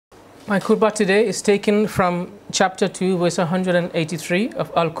My khutbah today is taken from chapter 2, verse 183 of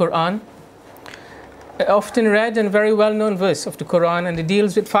Al-Quran. An often read and very well-known verse of the Quran, and it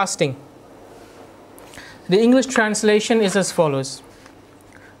deals with fasting. The English translation is as follows.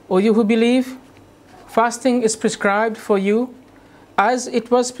 O you who believe, fasting is prescribed for you as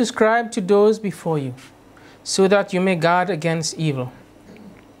it was prescribed to those before you, so that you may guard against evil.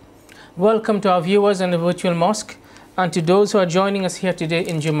 Welcome to our viewers on the virtual mosque and to those who are joining us here today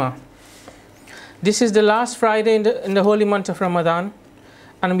in Jummah. This is the last Friday in the holy month of Ramadan,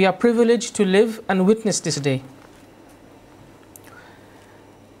 and we are privileged to live and witness this day.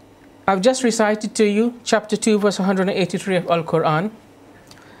 I've just recited to you chapter 2 verse 183 of Al-Quran.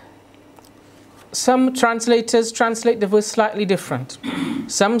 Some translators translate the verse slightly different.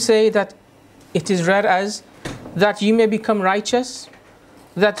 Some say that it is read as that you may become righteous,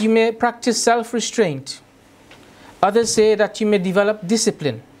 that you may practice self-restraint. Others say that you may develop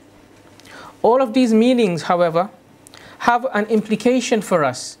discipline. All of these meanings, however, have an implication for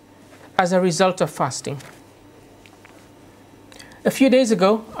us as a result of fasting. A few days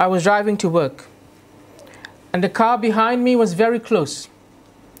ago, I was driving to work, and the car behind me was very close,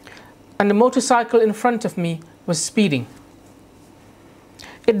 and the motorcycle in front of me was speeding.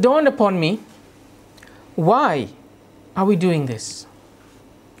 It dawned upon me, why are we doing this?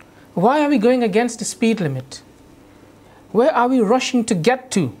 Why are we going against the speed limit? Where are we rushing to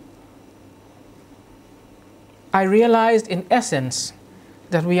get to? I realized in essence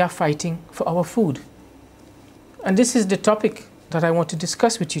that we are fighting for our food. And this is the topic that I want to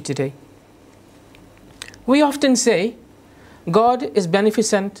discuss with you today. We often say, God is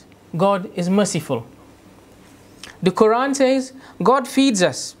beneficent, God is merciful. The Quran says, God feeds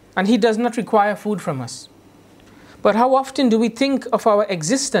us and He does not require food from us. But how often do we think of our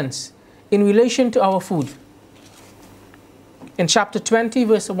existence in relation to our food? In chapter 20,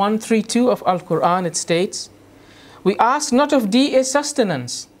 verse 132 of Al-Quran, it states, we ask not of thee a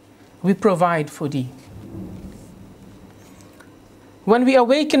sustenance, we provide for thee. When we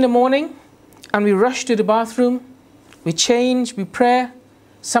awake in the morning and we rush to the bathroom, we change, we pray,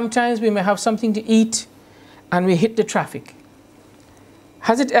 sometimes we may have something to eat and we hit the traffic.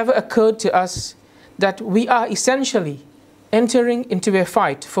 Has it ever occurred to us that we are essentially entering into a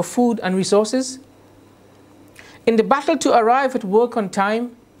fight for food and resources? In the battle to arrive at work on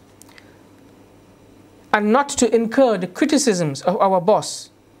time, and not to incur the criticisms of our boss,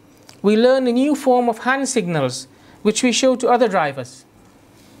 we learn a new form of hand signals which we show to other drivers.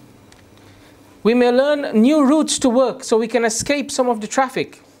 We may learn new routes to work so we can escape some of the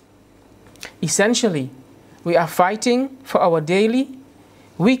traffic. Essentially, we are fighting for our daily,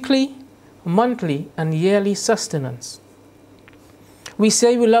 weekly, monthly, and yearly sustenance. We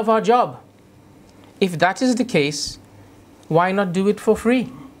say we love our job. If that is the case, why not do it for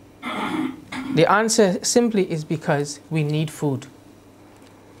free? The answer simply is because we need food.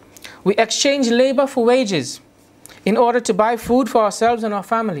 We exchange labor for wages in order to buy food for ourselves and our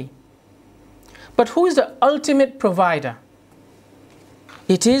family. But who is the ultimate provider?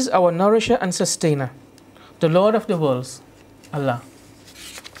 It is our nourisher and sustainer, the Lord of the worlds, Allah.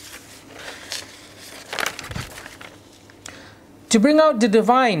 To bring out the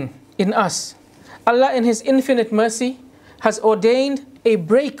divine in us, Allah in His infinite mercy has ordained a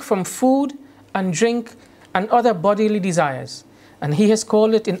break from food and drink and other bodily desires, and He has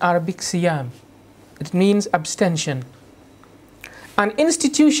called it in Arabic siyam. It means abstention. An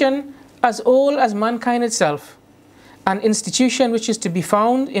institution as old as mankind itself, an institution which is to be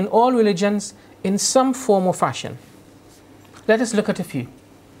found in all religions in some form or fashion. Let us look at a few.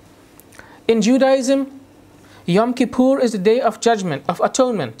 In Judaism, Yom Kippur is the day of judgment, of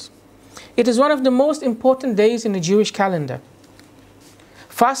atonement. It is one of the most important days in the Jewish calendar.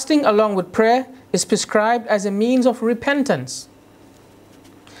 Fasting along with prayer is prescribed as a means of repentance.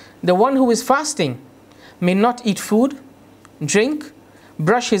 The one who is fasting may not eat food, drink,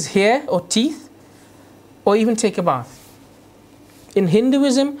 brush his hair or teeth, or even take a bath. In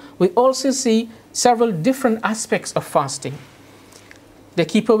Hinduism, we also see several different aspects of fasting. They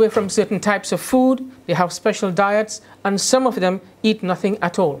keep away from certain types of food, they have special diets, and some of them eat nothing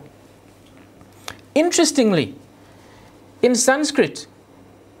at all. Interestingly, in Sanskrit,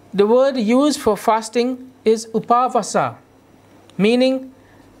 the word used for fasting is upavasa, meaning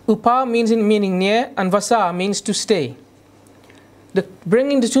upa meaning near and vasa means to stay.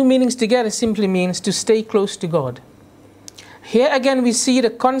 Bringing the two meanings together simply means to stay close to God. Here again we see the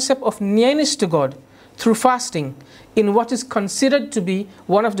concept of nearness to God through fasting in what is considered to be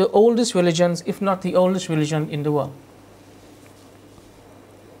one of the oldest religions, if not the oldest religion in the world.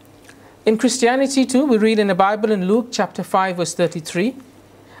 In Christianity too, we read in the Bible in Luke chapter 5 verse 33,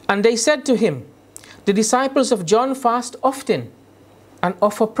 And they said to him, the disciples of John fast often and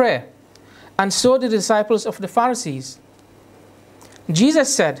offer prayer, and so the disciples of the Pharisees.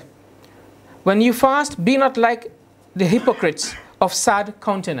 Jesus said, when you fast, be not like the hypocrites of sad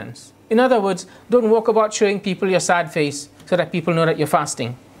countenance. In other words, don't walk about showing people your sad face so that people know that you're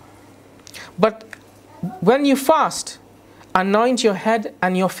fasting. But when you fast, anoint your head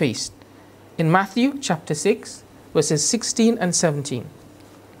and your face. In Matthew chapter 6, verses 16 and 17.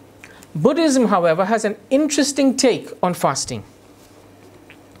 Buddhism, however, has an interesting take on fasting.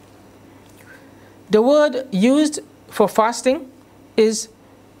 The word used for fasting is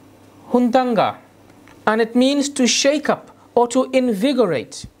hundanga, and it means to shake up or to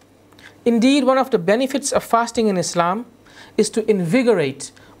invigorate. Indeed, one of the benefits of fasting in Islam is to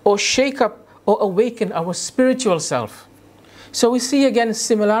invigorate or shake up or awaken our spiritual self. So we see again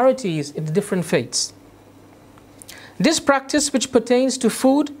similarities in the different faiths. This practice, which pertains to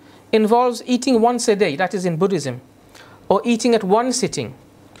food, involves eating once a day, that is in Buddhism, or eating at one sitting.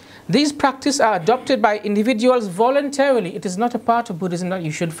 These practices are adopted by individuals voluntarily. It is not a part of Buddhism that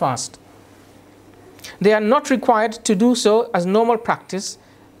you should fast. They are not required to do so as normal practice,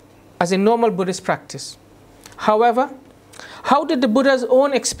 as a normal Buddhist practice. However, how did the Buddha's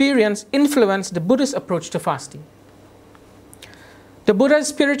own experience influence the Buddhist approach to fasting? The Buddha's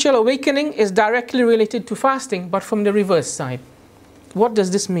spiritual awakening is directly related to fasting, but from the reverse side. What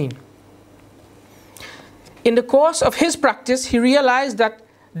does this mean? In the course of his practice, he realized that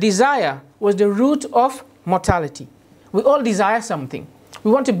desire was the root of mortality. We all desire something.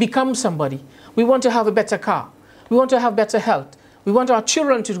 We want to become somebody. We want to have a better car. We want to have better health. We want our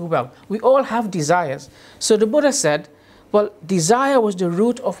children to do well. We all have desires. So the Buddha said, well, desire was the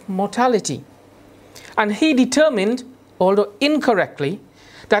root of mortality. And he determined, although incorrectly,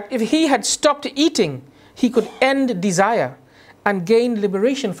 that if he had stopped eating, he could end desire and gain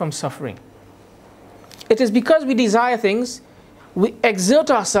liberation from suffering. It is because we desire things, we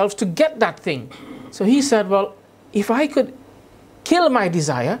exert ourselves to get that thing. So he said, well, if I could kill my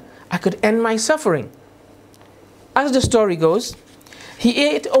desire, I could end my suffering. As the story goes, he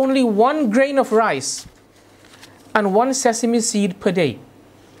ate only 1 grain of rice and 1 sesame seed per day.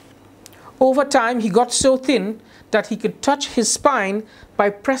 Over time, he got so thin that he could touch his spine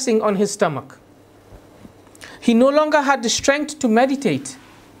by pressing on his stomach. He no longer had the strength to meditate.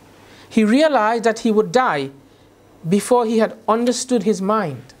 He realized that he would die before he had understood his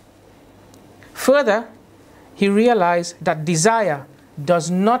mind. Further, he realized that desire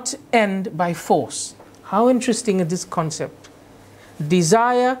does not end by force. How interesting is this concept?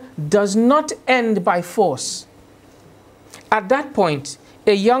 Desire does not end by force. At that point,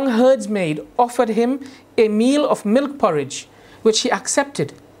 a young herdsmaid offered him a meal of milk porridge, which he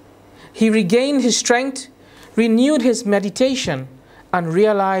accepted. He regained his strength, renewed his meditation, and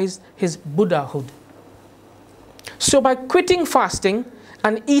realized his Buddhahood. So by quitting fasting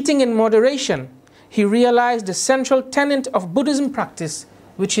and eating in moderation, he realized the central tenet of Buddhism practice,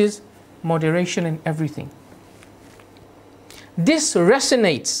 which is moderation in everything. This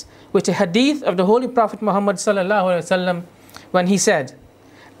resonates with a hadith of the Holy Prophet Muhammad sallallahu alaihi wasallam when he said,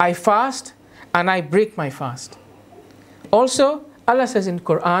 I fast and I break my fast. Also, Allah says in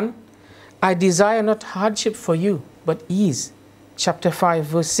Quran, I desire not hardship for you, but ease. Chapter 5,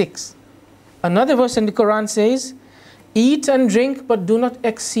 verse 6. Another verse in the Quran says, eat and drink, but do not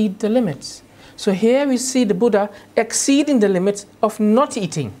exceed the limits. So here we see the Buddha exceeding the limits of not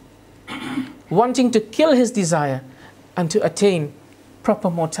eating, wanting to kill his desire and to attain proper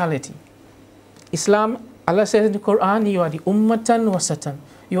mortality. Islam, Allah says in the Quran, you are the ummatan wasatan.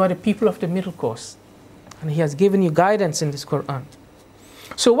 You are the people of the middle course. And He has given you guidance in this Quran.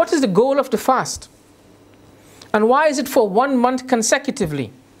 So what is the goal of the fast? And why is it for 1 month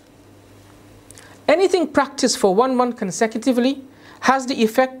consecutively? Anything practiced for 1 month consecutively has the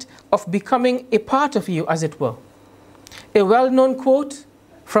effect of becoming a part of you, as it were. A well-known quote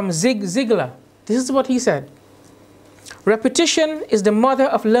from Zig Ziglar. This is what he said. Repetition is the mother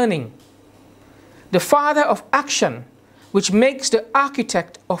of learning, the father of action, which makes the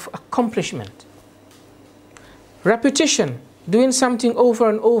architect of accomplishment. Repetition, doing something over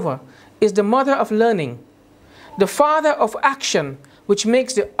and over, is the mother of learning, the father of action, which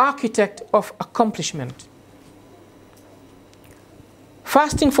makes the architect of accomplishment.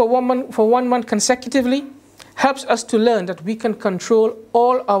 Fasting for 1 month consecutively helps us to learn that we can control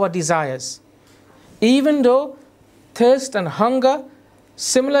all our desires. Even though thirst and hunger,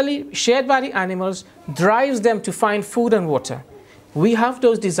 similarly shared by the animals, drives them to find food and water. We have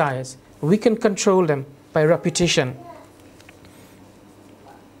those desires. We can control them by repetition.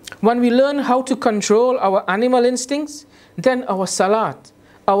 When we learn how to control our animal instincts, then our salat,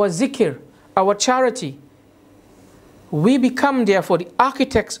 our zikr, our charity, we become therefore the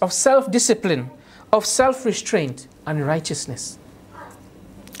architects of self-discipline, of self-restraint and righteousness.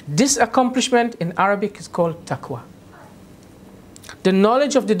 This accomplishment in Arabic is called taqwa. The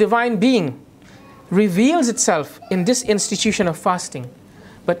knowledge of the divine being reveals itself in this institution of fasting.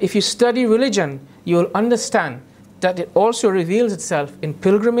 But if you study religion, you will understand that it also reveals itself in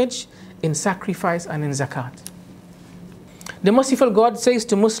pilgrimage, in sacrifice and in zakat. The merciful God says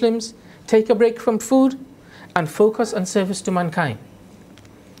to Muslims, take a break from food and focus on service to mankind.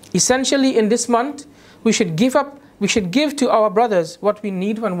 Essentially, in this month, we should give to our brothers what we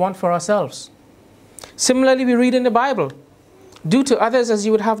need and want for ourselves. Similarly, we read in the Bible, do to others as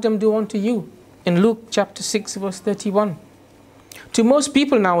you would have them do unto you, in Luke chapter 6, verse 31. To most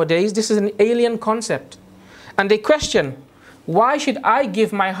people nowadays, this is an alien concept. And they question, why should I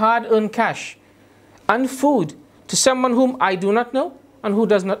give my hard-earned cash and food to someone whom I do not know and who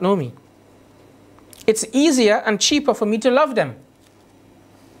does not know me? It's easier and cheaper for me to love them.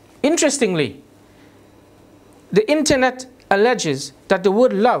 Interestingly, the internet alleges that the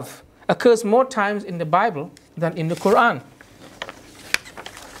word love occurs more times in the Bible than in the Quran.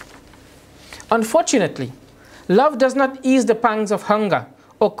 Unfortunately, love does not ease the pangs of hunger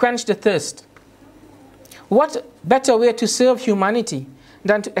or quench the thirst. What better way to serve humanity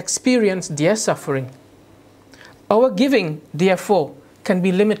than to experience their suffering? Our giving, therefore, can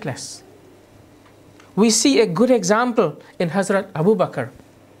be limitless. We see a good example in Hazrat Abu Bakr,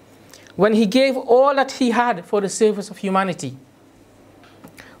 when he gave all that he had for the service of humanity.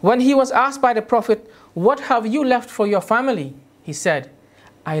 When he was asked by the Prophet, what have you left for your family? He said,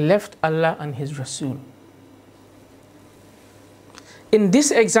 I left Allah and His Rasul. In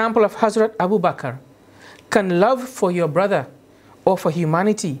this example of Hazrat Abu Bakr, can love for your brother or for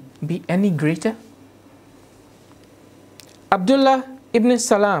humanity be any greater? Abdullah ibn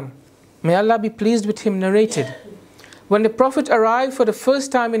Salam, may Allah be pleased with him, narrated, when the Prophet arrived for the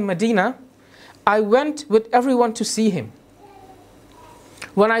first time in Medina, I went with everyone to see him.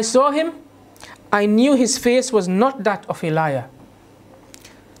 When I saw him, I knew his face was not that of a liar.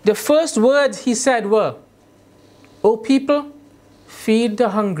 The first words he said were, O people, feed the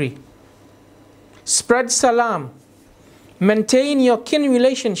hungry, spread salam, maintain your kin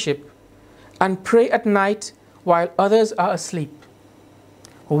relationship, and pray at night while others are asleep.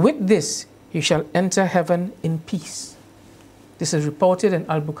 With this, you shall enter heaven in peace. This is reported in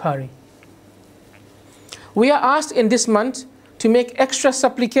Al-Bukhari. We are asked in this month to make extra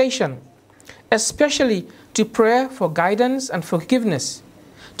supplication, especially to prayer for guidance and forgiveness,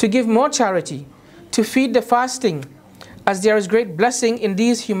 to give more charity, to feed the fasting, as there is great blessing in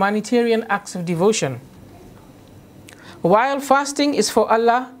these humanitarian acts of devotion. While fasting is for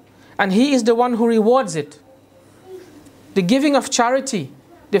Allah, and He is the one who rewards it, the giving of charity,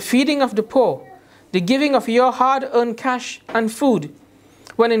 the feeding of the poor, the giving of your hard-earned cash and food,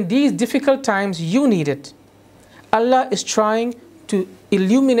 when in these difficult times you need it, Allah is trying to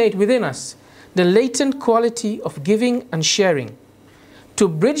illuminate within us the latent quality of giving and sharing, to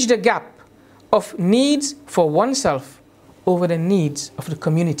bridge the gap of needs for oneself over the needs of the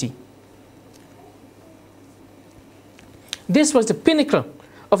community. This was the pinnacle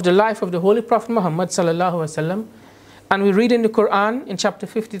of the life of the Holy Prophet Muhammad sallallahu alaihi wasallam, and we read in the Quran in chapter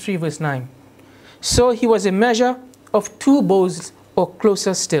 53 verse 9. So he was a measure of two bows or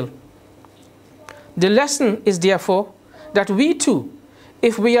closer still. The lesson is therefore that we too,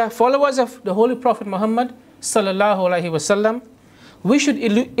 if we are followers of the Holy Prophet Muhammad sallallahu alaihi wasallam, we should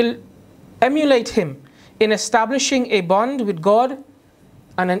emulate him in establishing a bond with God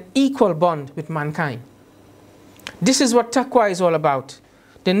and an equal bond with mankind. This is what taqwa is all about.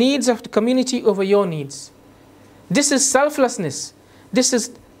 The needs of the community over your needs. This is selflessness. This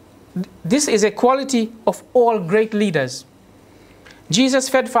is a quality of all great leaders. Jesus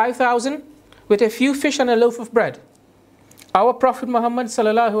fed 5,000 with a few fish and a loaf of bread. Our Prophet Muhammad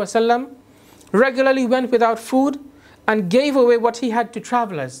sallallahu alaihi wasallam regularly went without food and gave away what he had to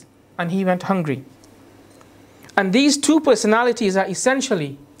travelers, and he went hungry. And these two personalities are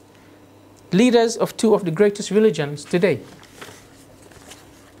essentially leaders of two of the greatest religions today.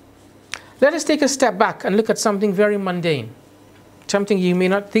 Let us take a step back and look at something very mundane, something you may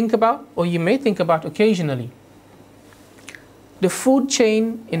not think about or you may think about occasionally. The food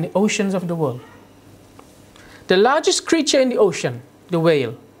chain in the oceans of the world. The largest creature in the ocean, the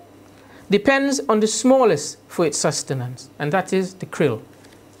whale, depends on the smallest for its sustenance, and that is the krill.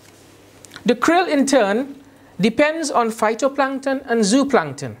 The krill in turn depends on phytoplankton and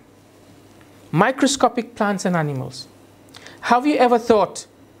zooplankton, microscopic plants and animals. Have you ever thought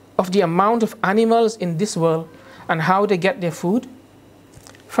of the amount of animals in this world and how they get their food?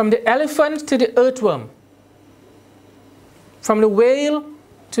 From the elephant to the earthworm, from the whale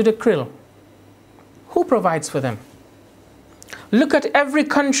to the krill, who provides for them? Look at every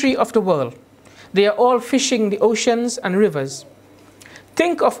country of the world. They are all fishing the oceans and rivers.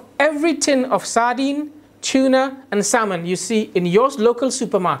 Think of every tin of sardine, tuna, and salmon you see in your local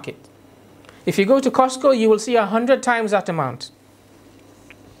supermarket. If you go to Costco, you will see 100 times that amount.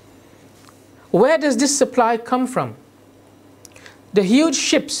 Where does this supply come from? The huge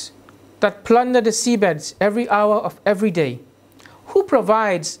ships that plunder the seabeds every hour of every day. Who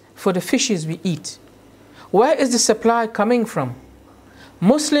provides for the fishes we eat? Where is the supply coming from?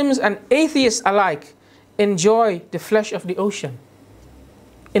 Muslims and atheists alike enjoy the flesh of the ocean.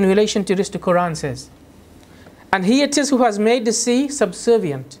 In relation to this, the Quran says, "And he it is who has made the sea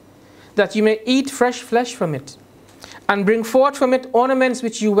subservient, that you may eat fresh flesh from it, and bring forth from it ornaments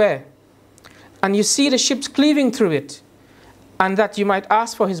which you wear. And you see the ships cleaving through it, and that you might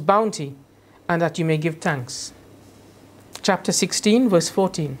ask for his bounty, and that you may give thanks." Chapter 16, verse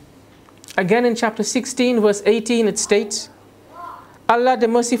 14. Again in chapter 16, verse 18, it states, "Allah the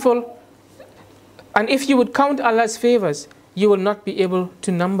Merciful, and if you would count Allah's favors, you will not be able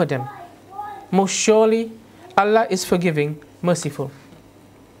to number them. Most surely, Allah is forgiving, merciful."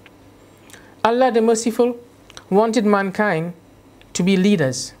 Allah the Merciful wanted mankind to be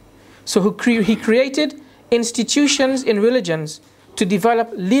leaders. So he created institutions in religions to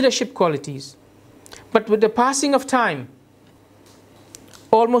develop leadership qualities. But with the passing of time,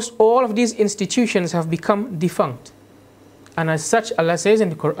 almost all of these institutions have become defunct. And as such, Allah says in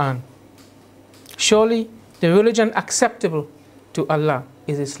the Quran, "Surely the religion acceptable to Allah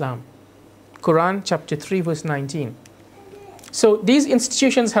is Islam." Quran chapter 3 verse 19. So these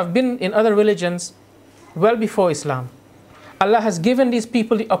institutions have been in other religions well before Islam. Allah has given these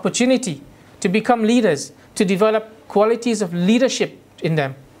people the opportunity to become leaders, to develop qualities of leadership in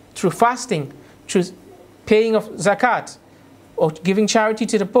them through fasting, through paying of zakat, or giving charity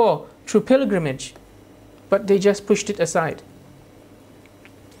to the poor, through pilgrimage. But they just pushed it aside.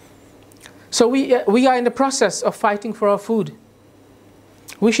 So we are in the process of fighting for our food.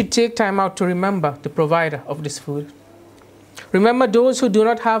 We should take time out to remember the provider of this food. Remember those who do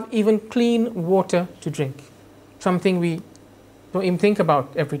not have even clean water to drink, something we don't even think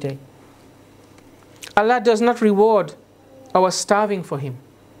about every day. Allah does not reward our starving for him,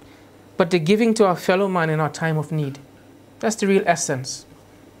 but the giving to our fellow man in our time of need. That's the real essence.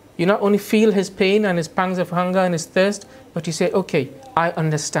 You not only feel his pain and his pangs of hunger and his thirst, but you say, okay, I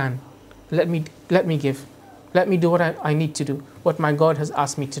understand. Let me give. Let me do what I need to do, what my God has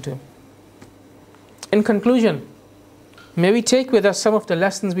asked me to do. In conclusion, may we take with us some of the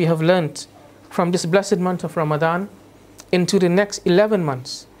lessons we have learnt from this blessed month of Ramadan into the next 11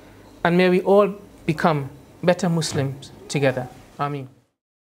 months, and may we all become better Muslims together. Ameen.